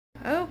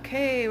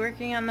Okay,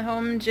 working on the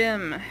home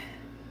gym.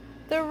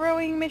 The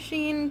rowing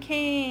machine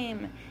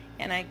came,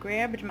 and I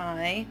grabbed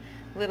my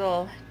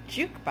little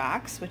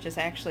jukebox, which is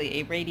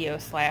actually a radio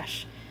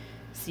slash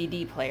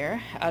CD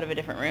player, out of a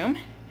different room.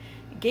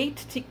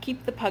 Gate to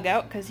keep the pug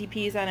out because he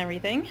pees on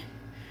everything.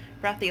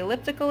 Brought the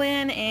elliptical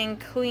in and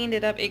cleaned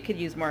it up. It could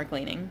use more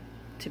cleaning,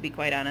 to be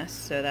quite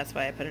honest, so that's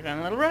why I put it on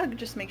a little rug,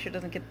 just to make sure it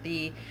doesn't get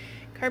the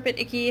carpet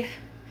icky.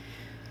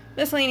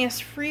 Miscellaneous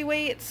free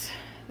weights.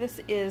 This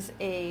is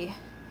a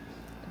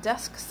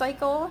desk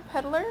cycle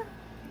peddler,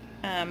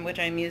 which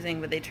I'm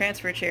using with a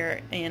transfer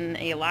chair in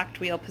a locked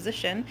wheel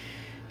position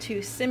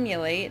to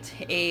simulate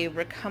a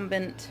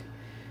recumbent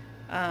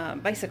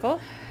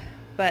bicycle,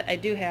 but I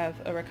do have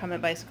a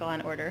recumbent bicycle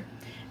on order.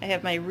 I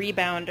have my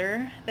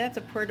rebounder. That's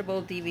a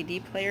portable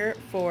DVD player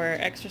for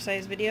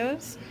exercise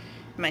videos,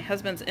 my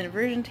husband's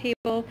inversion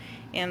table,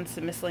 and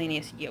some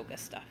miscellaneous yoga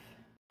stuff.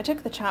 I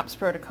took the CHOPS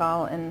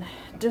protocol and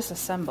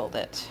disassembled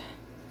it.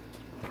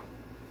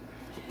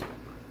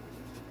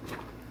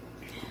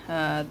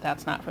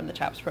 That's not from the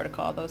CHOPS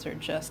protocol. Those are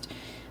just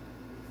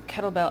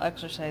kettlebell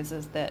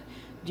exercises that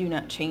do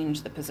not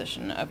change the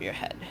position of your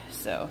head.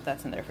 So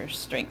that's in there for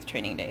strength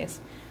training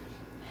days.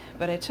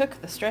 But I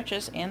took the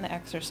stretches and the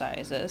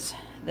exercises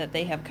that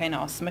they have kind of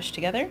all smushed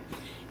together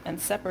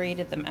and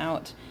separated them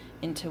out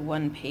into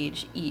one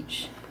page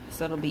each.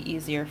 So it'll be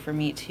easier for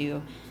me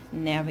to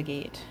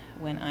navigate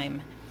when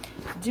I'm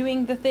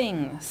doing the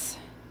things.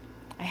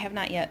 I have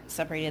not yet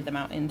separated them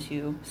out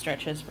into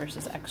stretches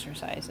versus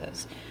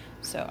exercises,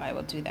 so I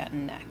will do that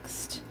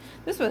next.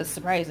 This was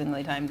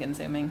surprisingly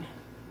time-consuming,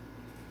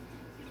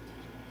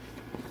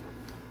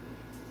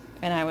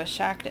 and I was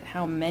shocked at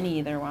how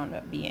many there wound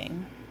up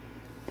being.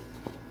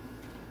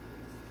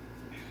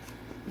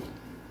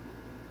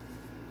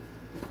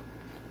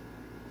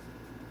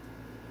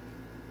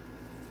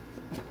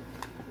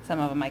 Some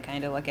of them I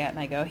kind of look at and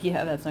I go,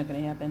 yeah, that's not going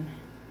to happen.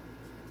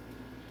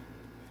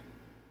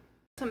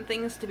 Some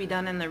things to be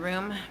done in the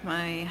room.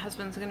 My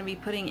husband's going to be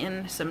putting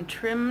in some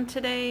trim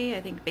today.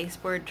 I think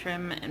baseboard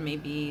trim and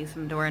maybe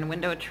some door and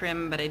window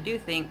trim, but I do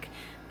think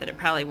that it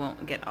probably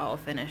won't get all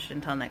finished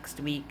until next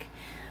week.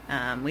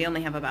 We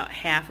only have about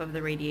half of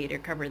the radiator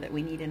cover that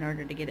we need in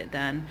order to get it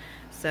done,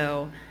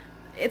 so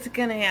it's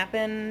going to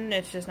happen.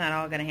 It's just not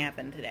all going to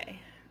happen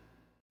today.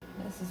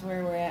 This is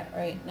where we're at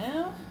right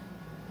now.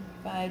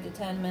 5 to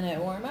 10 minute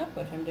warm-up,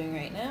 which I'm doing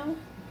right now.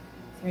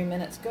 3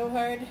 minutes go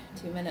hard,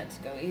 2 minutes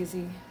go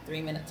easy,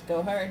 3 minutes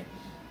go hard,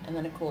 and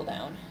then a cool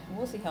down.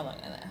 We'll see how long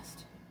I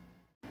last.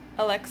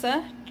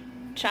 Alexa,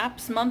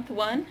 CHOPS month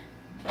 1.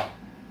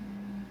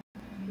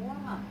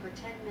 Warm up for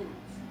 10 minutes.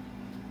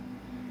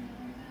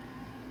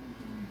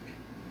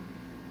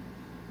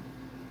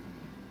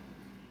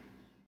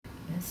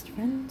 Best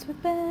friends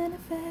with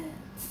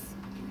benefits.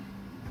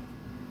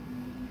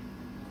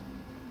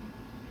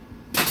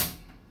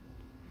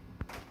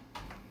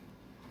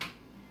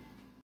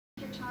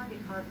 Target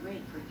heart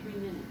rate for 3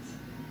 minutes.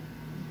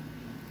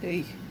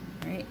 Hey,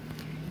 alright,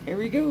 here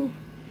we go,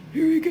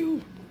 here we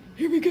go,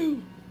 here we go,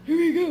 here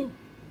we go.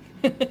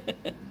 I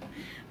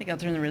think I'll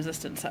turn the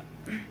resistance up.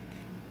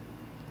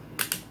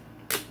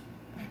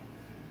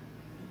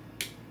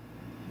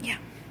 Yeah,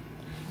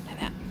 like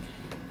that.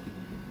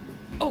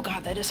 Oh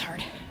god, that is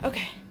hard.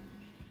 Okay.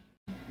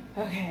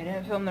 Okay, I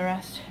didn't film the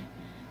rest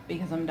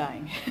because I'm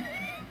dying.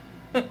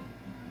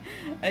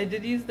 I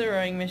did use the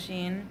rowing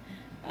machine.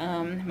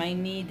 My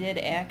knee did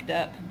act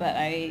up, but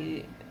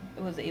I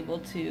was able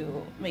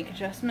to make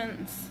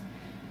adjustments.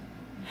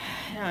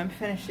 Now I'm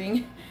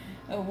finishing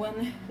a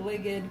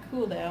one-legged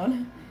cool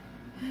down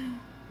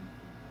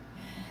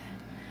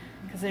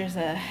because there's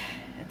a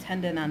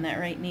tendon on that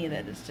right knee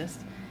that is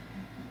just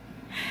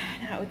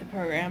not with the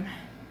program.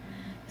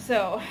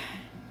 So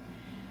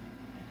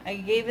I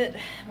gave it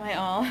my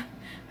all. I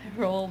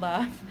rolled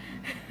off.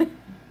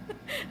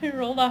 I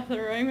rolled off the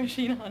rowing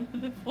machine onto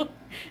the floor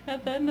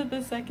at the end of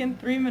the second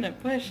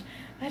 3-minute push.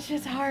 That's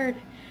just hard.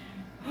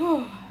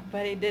 Whew.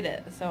 But I did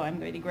it, so I'm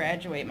going to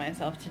graduate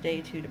myself to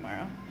day 2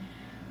 tomorrow,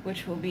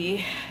 which will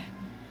be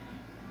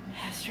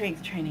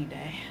strength training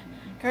day.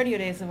 Cardio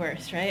day is the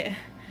worst, right?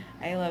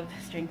 I love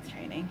strength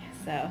training,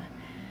 so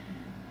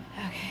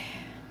okay.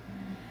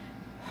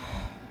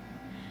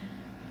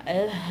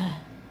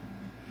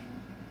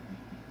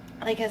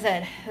 Like I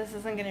said, this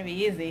isn't going to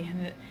be easy.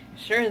 It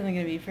sure isn't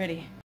going to be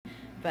pretty.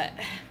 But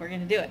we're going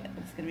to do it.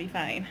 It's going to be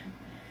fine.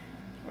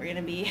 We're going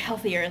to be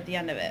healthier at the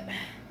end of it.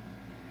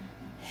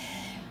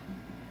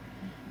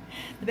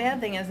 The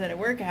bad thing is that a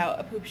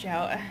workout poops you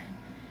out,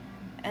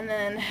 and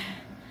then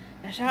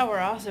a shower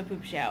also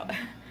poops you out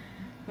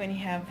when you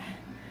have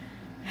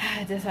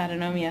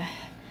dysautonomia,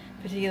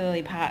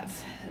 particularly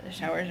POTS.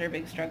 Showers are a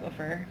big struggle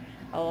for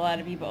a lot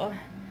of people.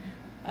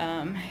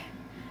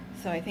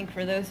 So I think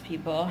for those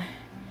people,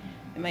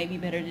 it might be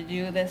better to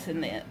do this in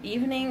the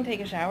evening,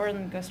 take a shower, and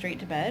then go straight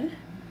to bed,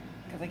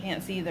 because I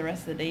can't see the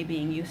rest of the day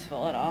being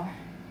useful at all.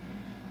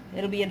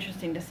 It'll be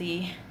interesting to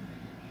see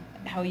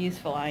how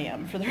useful I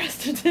am for the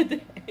rest of the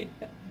day.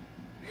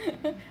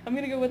 I'm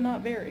going to go with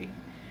not very.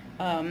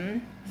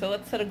 So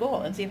let's set a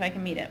goal and see if I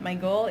can meet it. My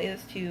goal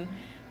is to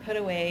put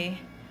away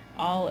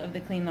all of the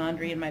clean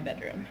laundry in my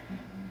bedroom.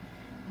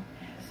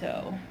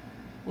 So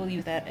we'll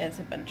use that as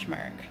a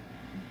benchmark.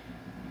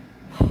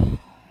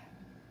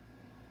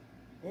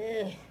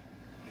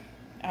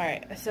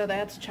 Alright, so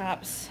that's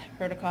CHOPS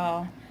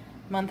protocol.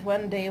 Month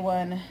 1, day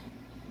 1,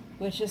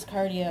 which is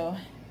cardio.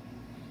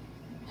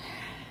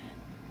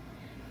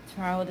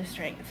 Tomorrow we'll do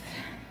strength.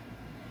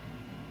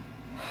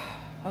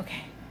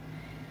 Okay.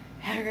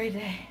 Have a great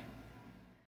day.